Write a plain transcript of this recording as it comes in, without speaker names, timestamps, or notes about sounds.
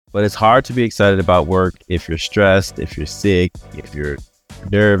But it's hard to be excited about work if you're stressed, if you're sick, if you're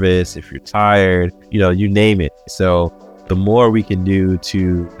nervous, if you're tired, you name it. So the more we can do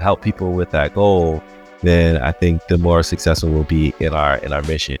to help people with that goal, then I think the more successful we'll be in our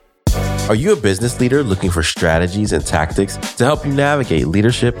mission. Are you a business leader looking for strategies and tactics to help you navigate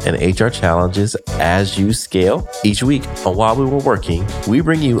leadership and HR challenges as you scale? Each week on While We Were Working, we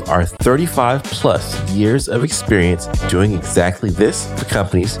bring you our 35 plus years of experience doing exactly this for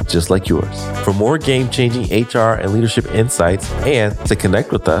companies just like yours. For more game-changing HR and leadership insights and to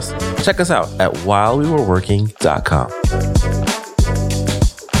connect with us, check us out at whilewewereworking.com.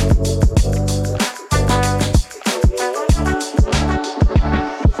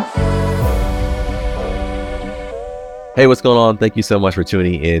 Hey, what's going on? Thank you so much for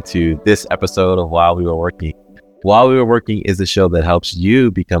tuning into this episode of While We Were Working. While We Were Working is the show that helps you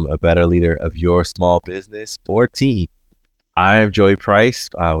become a better leader of your small business or team. I'm Joey Price,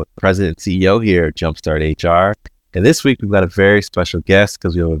 President and CEO here at Jumpstart HR. And this week, we've got a very special guest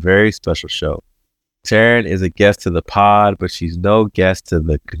because we have a very special show. Taryn is a guest to the pod, but she's no guest to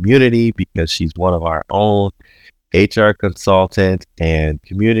the community because she's one of our own HR consultant and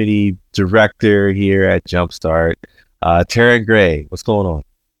community director here at Jumpstart. Taryn Gray, what's going on?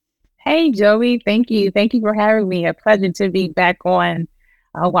 Hey, Joey. Thank you. Thank you for having me. A pleasure to be back on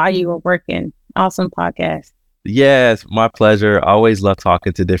While You Were Working. Awesome podcast. Yes, my pleasure. I always love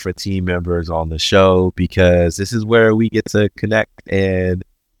talking to different team members on the show because this is where we get to connect and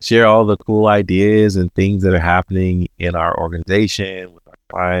share all the cool ideas and things that are happening in our organization with our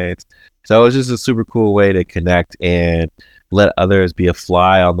clients. So it's just a super cool way to connect and let others be a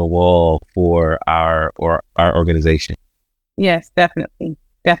fly on the wall for our organization. Yes, definitely.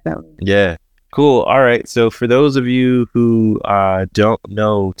 Yeah, cool. All right. So for those of you who don't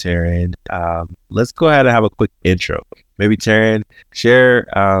know Taryn, let's go ahead and have a quick intro. Maybe Taryn, share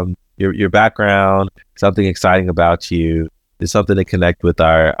your background, something exciting about you, just something to connect with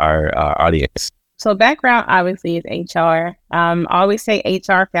our audience. So background obviously is HR. I always say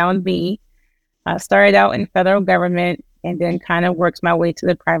HR found me. I started out in federal government and then kind of worked my way to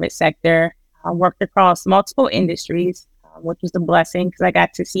the private sector. I worked across multiple industries, which was a blessing because I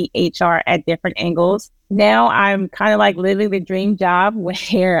got to see HR at different angles. Now I'm kind of like living the dream job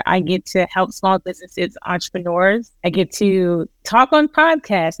where I get to help small businesses, entrepreneurs. I get to talk on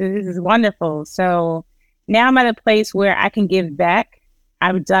podcasts, and this is wonderful. So now I'm at a place where I can give back.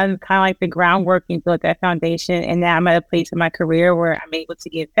 I've done kind of like the groundwork and built that foundation, and now I'm at a place in my career where I'm able to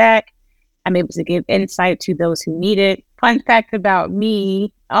give back. I'm able to give insight to those who need it. Fun fact about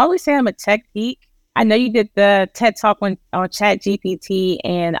me, I always say I'm a tech geek. I know you did the TED Talk on ChatGPT,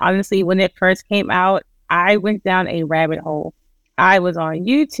 and honestly, when it first came out, I went down a rabbit hole. I was on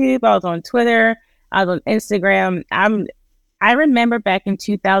YouTube, I was on Twitter, I was on Instagram. I remember back in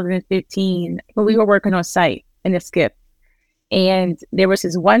 2015 when we were working on site in the skip, and there was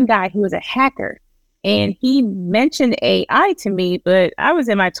this one guy who was a hacker. And he mentioned AI to me, but I was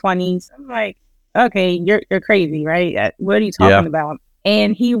in my 20s. I'm like, okay, you're crazy, right? What are you talking about?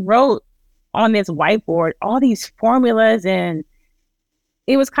 And he wrote on this whiteboard all these formulas, and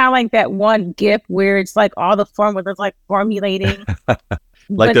it was kind of like that one GIF where it's like all the formulas like formulating.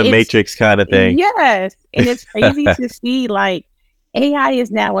 Like the Matrix kind of thing. Yes. And it's crazy to see like AI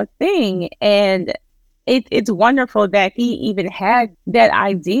is now a thing. And it's wonderful that he even had that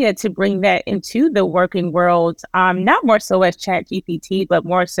idea to bring that into the working world. Not more so as ChatGPT, but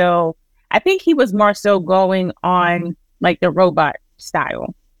more so, I think he was more so going on like the robot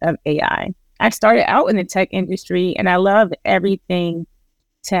style of AI. I started out in the tech industry and I love everything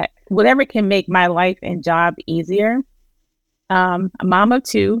tech, whatever can make my life and job easier. A mom of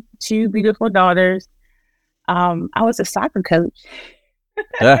two beautiful daughters. I was a soccer coach.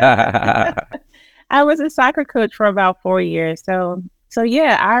 I was a soccer coach for about 4 years. So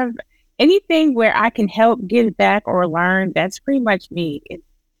yeah, anything where I can help give back or learn, that's pretty much me. It's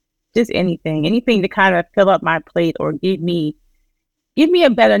just anything to kind of fill up my plate or give me a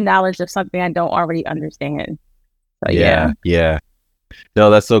better knowledge of something I don't already understand. So Yeah. No,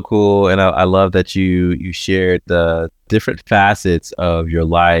 that's so cool. And I love that you shared the different facets of your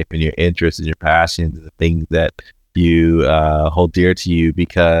life and your interests and your passions and the things that you hold dear to you,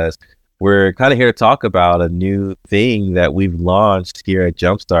 because we're kind of here to talk about a new thing that we've launched here at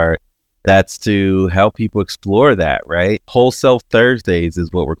Jumpstart that's to help people explore that, right? Whole Self Thursdays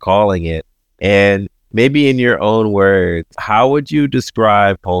is what we're calling it. And maybe in your own words, how would you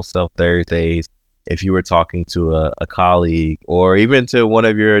describe Whole Self Thursdays if you were talking to a colleague or even to one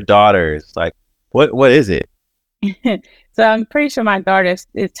of your daughters? Like, what is it? So I'm pretty sure my daughter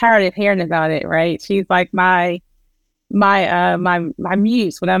is tired of hearing about it, right? She's like my my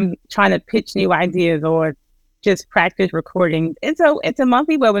muse when I'm trying to pitch new ideas or just practice recording. It's a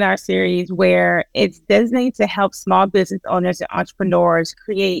monthly webinar series where it's designated to help small business owners and entrepreneurs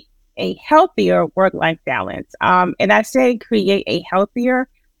create a healthier work-life balance. And I say create a healthier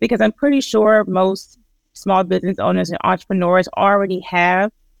because I'm pretty sure most small business owners and entrepreneurs already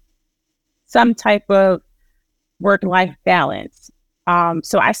have some type of work-life balance.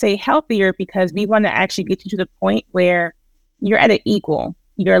 So I say healthier because we want to actually get you to the point where you're at an equal.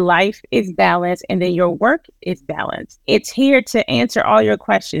 Your life is balanced and then your work is balanced. It's here to answer all your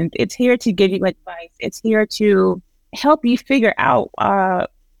questions. It's here to give you advice. It's here to help you figure out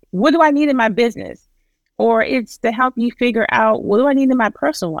what do I need in my business? Or it's to help you figure out what do I need in my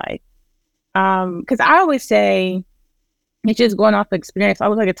personal life? Because I always say, it's just going off experience. I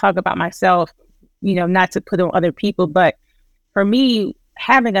always like to talk about myself, not to put on other people, but for me,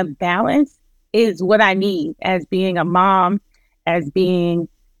 having a balance is what I need as being a mom, as being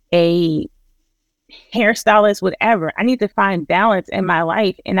a hairstylist, whatever. I need to find balance in my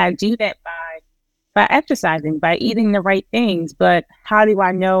life. And I do that by exercising, by eating the right things. But how do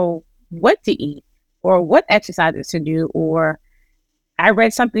I know what to eat or what exercises to do? Or I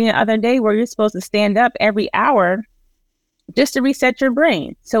read something the other day where you're supposed to stand up every hour just to reset your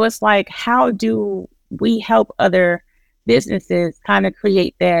brain. So it's like, how do we help other businesses kind of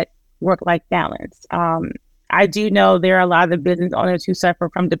create that work-life balance? I do know there are a lot of business owners who suffer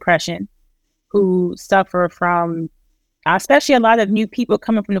from depression, who suffer from, especially a lot of new people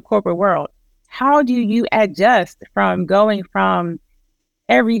coming from the corporate world. How do you adjust from going from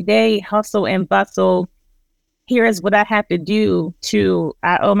everyday hustle and bustle, here is what I have to do, to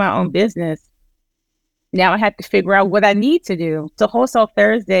I own my own business? Now I have to figure out what I need to do. So Wholesale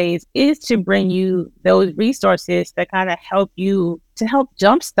Thursdays is to bring you those resources that kind of help you, to help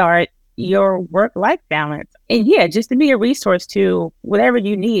jumpstart your work-life balance. And yeah, just to be a resource to whatever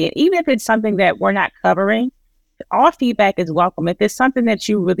you need. Even if it's something that we're not covering, all feedback is welcome. If it's something that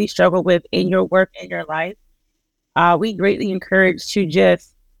you really struggle with in your work, in your life, we greatly encourage to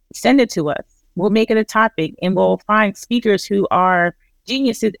just send it to us. We'll make it a topic and we'll find speakers who are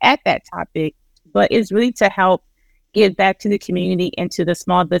geniuses at that topic. But it's really to help give back to the community and to the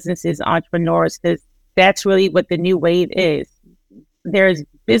small businesses, entrepreneurs, because that's really what the new wave is. There's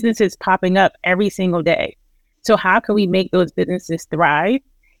businesses popping up every single day. So how can we make those businesses thrive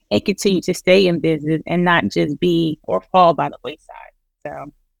and continue to stay in business and not just be or fall by the wayside?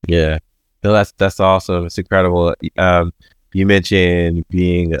 So yeah, no, that's awesome. It's incredible. You mentioned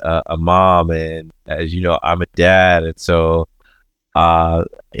being a mom, and as you know, I'm a dad, and so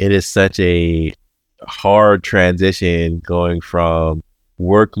it is such a hard transition going from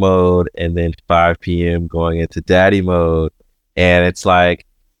work mode and then 5 p.m. going into daddy mode. And it's like,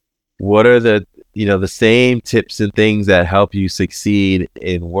 what are the same tips and things that help you succeed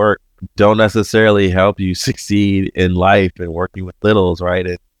in work don't necessarily help you succeed in life and working with littles, right?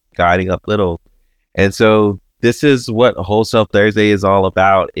 And guiding up littles. And so this is what Wholesale Thursday is all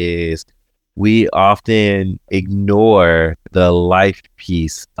about, is we often ignore the life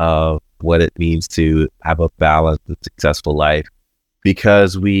piece of what it means to have a balanced and successful life,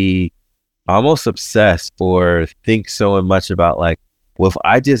 because we almost obsess or think so much about like, well, if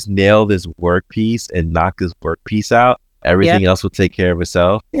I just nail this work piece and knock this work piece out, everything else will take care of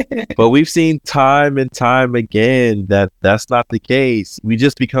itself. But we've seen time and time again that that's not the case. We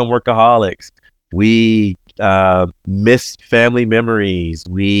just become workaholics. We miss family memories.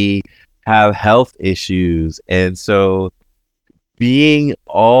 We have health issues. And so being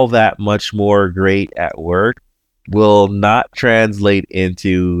all that much more great at work will not translate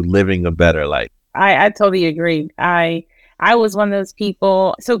into living a better life. I totally agree. I was one of those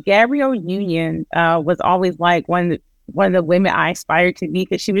people. So Gabrielle Union was always like one of the women I aspired to be,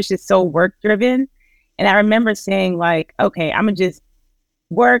 because she was just so work driven. And I remember saying like, okay, I'm gonna just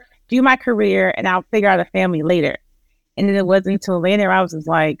work, do my career, and I'll figure out a family later. And then it wasn't until later I was just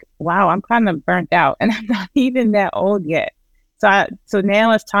like, wow, I'm kind of burnt out, and I'm not even that old yet. So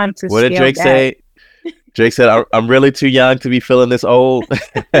now it's time to. What did Drake say? Drake said, I'm really too young to be feeling this old.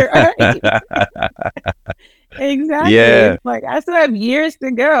 Exactly. Yeah. It's like, I still have years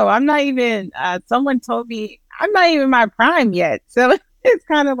to go. I'm not even, someone told me I'm not even in my prime yet. So it's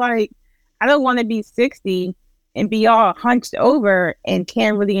kind of like, I don't want to be 60 and be all hunched over and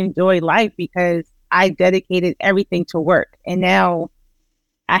can't really enjoy life because I dedicated everything to work. And now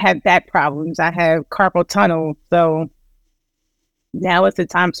I have back problems. I have carpal tunnel. So now it's the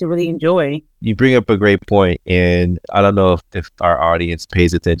time to really enjoy. You bring up a great point, and I don't know if our audience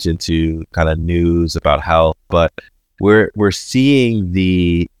pays attention to kind of news about health, but we're seeing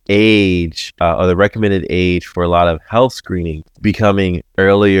the age or the recommended age for a lot of health screening becoming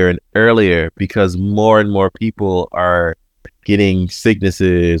earlier and earlier because more and more people are getting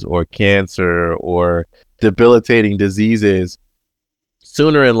sicknesses or cancer or debilitating diseases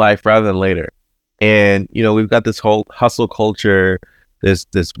sooner in life rather than later. And, we've got this whole hustle culture, this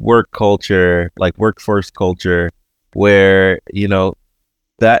work culture, like workforce culture, where,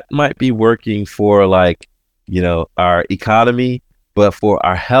 that might be working for like, our economy, but for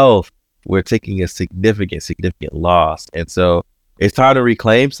our health, we're taking a significant loss. And so it's time to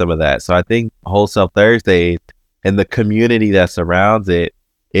reclaim some of that. So I think Wholesale Thursday and the community that surrounds it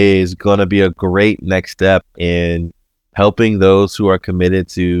is going to be a great next step in helping those who are committed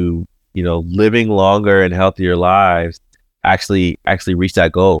to, living longer and healthier lives actually reach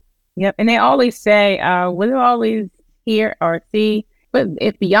that goal. Yep. And they always say, we'll always hear or see, but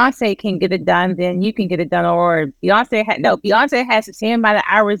if Beyonce can get it done, then you can get it done. Or Beyonce has the same amount of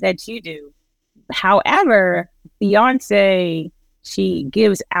hours that you do. However, Beyonce, she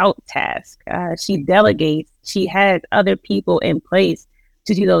gives out tasks. She delegates. She has other people in place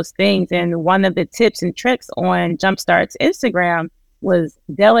to do those things. And one of the tips and tricks on Jumpstart's Instagram was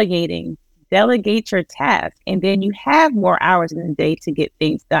delegating. Delegate your task, and then you have more hours in the day to get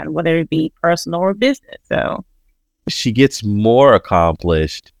things done, whether it be personal or business. So she gets more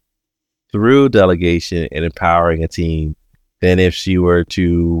accomplished through delegation and empowering a team than if she were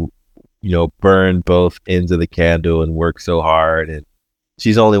to, burn both ends of the candle and work so hard. And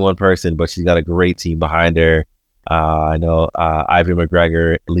she's only one person, but she's got a great team behind her. I know Ivy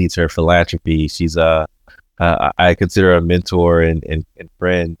McGregor leads her philanthropy. She's I consider her a mentor and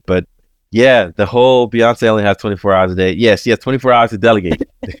friend. But yeah, the whole Beyonce only has 24 hours a day. Yeah, she has 24 hours to delegate.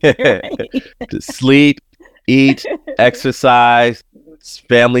 To sleep, eat, exercise,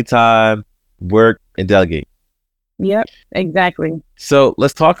 family time, work, and delegate. Yep, exactly. So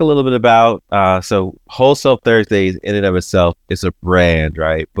let's talk a little bit about, so Wholesale Thursdays in and of itself is a brand,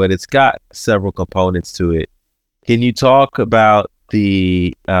 right? But it's got several components to it. Can you talk about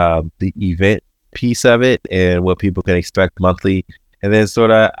the event piece of it and what people can expect monthly? And then sort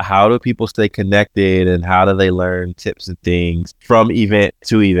of how do people stay connected and how do they learn tips and things from event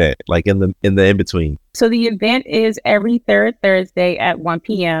to event, like in the in between? So the event is every third Thursday at 1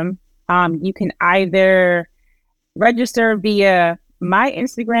 p.m. You can either register via my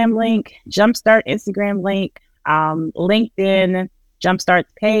Instagram link, Jumpstart Instagram link, LinkedIn,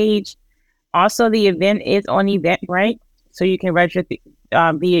 Jumpstart's page. Also, the event is on Eventbrite, so you can register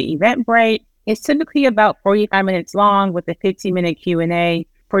via Eventbrite. It's typically about 45 minutes long with a 15-minute Q&A.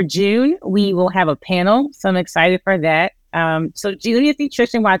 For June, we will have a panel, so I'm excited for that. So June is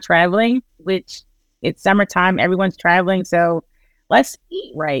nutrition while traveling, which it's summertime, everyone's traveling, so let's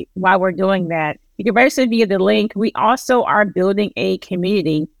eat right while we're doing that. You can register via the link. We also are building a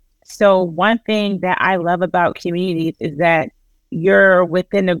community. So one thing that I love about communities is that you're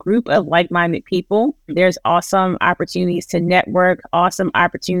within a group of like-minded people. There's awesome opportunities to network, awesome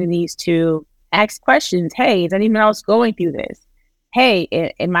opportunities to ask questions. Hey, is anyone else going through this?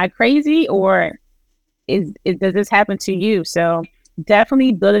 Hey, am I crazy, or does this happen to you? So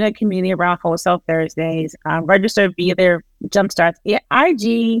definitely building a community around Wholesale Thursdays. Register via their Jumpstarts,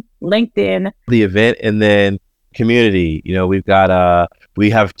 IG, LinkedIn. The event and then community. We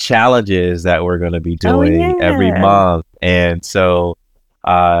have challenges that we're going to be doing every month. And so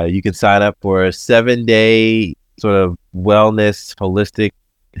you can sign up for a 7-day sort of wellness, holistic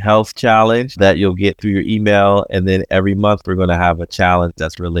health challenge that you'll get through your email. And then every month we're going to have a challenge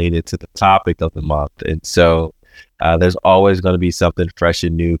that's related to the topic of the month. And so there's always going to be something fresh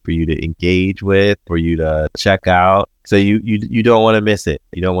and new for you to engage with, for you to check out. So you don't want to miss it.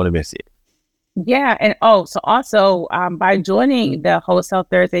 You don't want to miss it. Yeah. And also by joining the Wholesale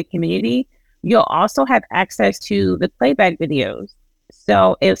Thursday community, you'll also have access to the playback videos.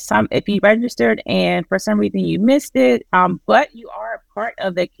 So if you registered and for some reason you missed it, but you are a part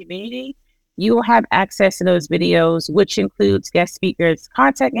of the community, you will have access to those videos, which includes guest speakers'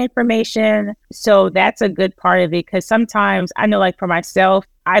 contact information. So that's a good part of it, because sometimes I know, like for myself,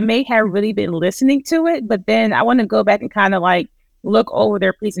 I may have really been listening to it, but then I want to go back and kind of like look over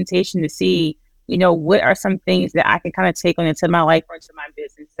their presentation to see, what are some things that I can kind of take on into my life or into my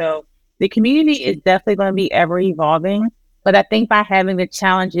business. So the community is definitely going to be ever evolving. But I think by having the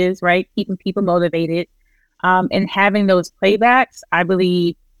challenges, right, keeping people motivated, and having those playbacks, I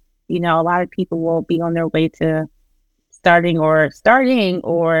believe, a lot of people will be on their way to starting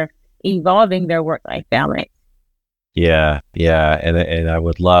or evolving their work-life balance. Yeah. And I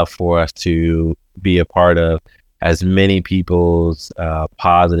would love for us to be a part of as many people's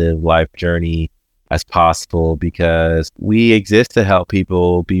positive life journey as possible, because we exist to help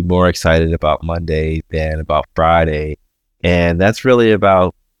people be more excited about Monday than about Friday. And that's really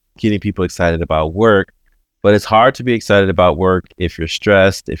about getting people excited about work. But it's hard to be excited about work if you're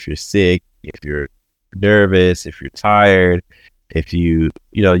stressed, if you're sick, if you're nervous, if you're tired, if you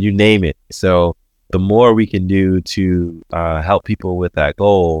name it. So the more we can do to help people with that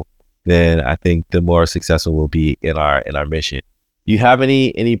goal, then I think the more successful we'll be in our mission. Do you have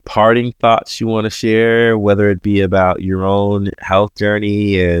any parting thoughts you want to share, whether it be about your own health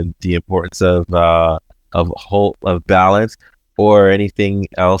journey and the importance of balance, or anything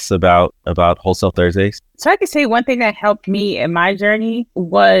else about Wholesale Thursdays? So I could say one thing that helped me in my journey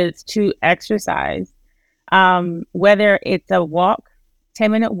was to exercise. Whether it's a walk,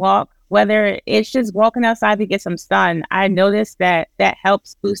 10-minute walk, whether it's just walking outside to get some sun, I noticed that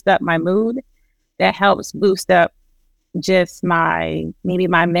helps boost up my mood. That helps boost up just maybe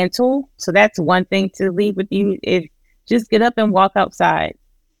my mental. So that's one thing to leave with you, is just get up and walk outside.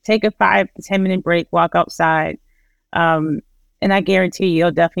 Take a 5 to 10 minute break, walk outside. And I guarantee you,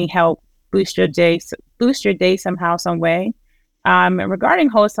 it'll definitely help boost your day somehow, some way. And regarding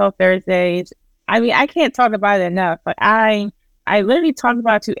Wholesale Thursdays, I mean, I can't talk about it enough, but I literally talk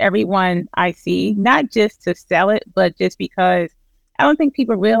about it to everyone I see, not just to sell it, but just because I don't think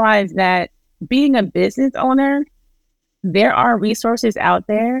people realize that being a business owner, there are resources out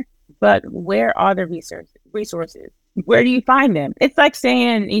there, but where are the resources? Where do you find them? It's like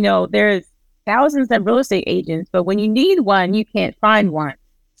saying, there's thousands of real estate agents, but when you need one, you can't find one.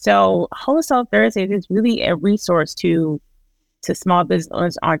 So Wholesale Thursdays is really a resource to small business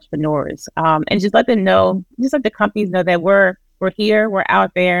owners, entrepreneurs, and just let the companies know that we're here, we're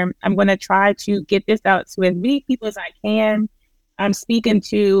out there. I'm going to try to get this out to as many people as I can. I'm speaking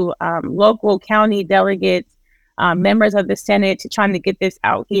to local county delegates, members of the Senate, trying to get this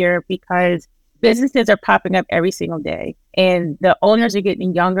out here, because businesses are popping up every single day and the owners are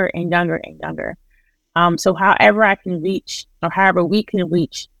getting younger and younger and younger. So however I can reach, or however we can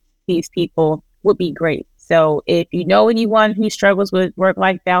reach these people, would be great. So if you know anyone who struggles with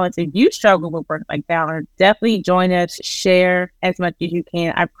work-life balance, if you struggle with work-life balance, definitely join us, share as much as you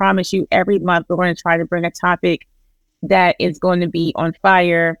can. I promise you, every month we're going to try to bring a topic that is going to be on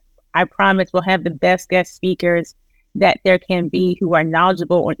fire. I promise we'll have the best guest speakers that there can be, who are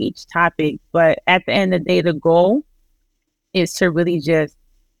knowledgeable on each topic. But at the end of the day, the goal is to really just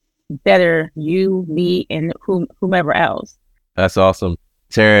better you, me, and whomever else. That's awesome.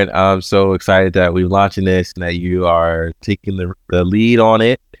 Taryn, I'm so excited that we're launching this and that you are taking the lead on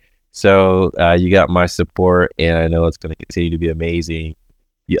it. So you got my support, and I know it's going to continue to be amazing.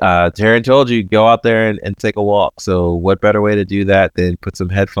 Taryn told you, go out there and take a walk. So what better way to do that than put some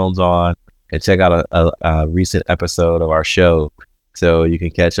headphones on and check out a recent episode of our show, so you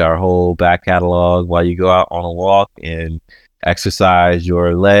can catch our whole back catalog while you go out on a walk and exercise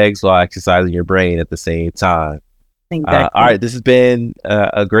your legs while exercising your brain at the same time. Exactly. All right, this has been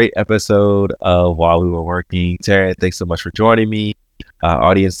a great episode of While We Were Working. Taryn, thanks so much for joining me.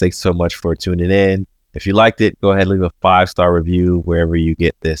 Audience, thanks so much for tuning in. If you liked it, go ahead and leave a 5-star review wherever you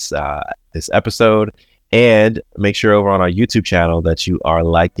get this episode. And make sure over on our YouTube channel that you are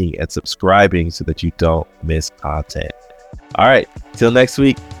liking and subscribing so that you don't miss content. All right, till next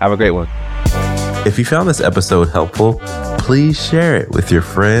week, have a great one. If you found this episode helpful, please share it with your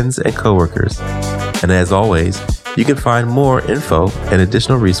friends and coworkers. And as always, you can find more info and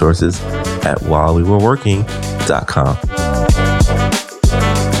additional resources at whilewewereworking.com.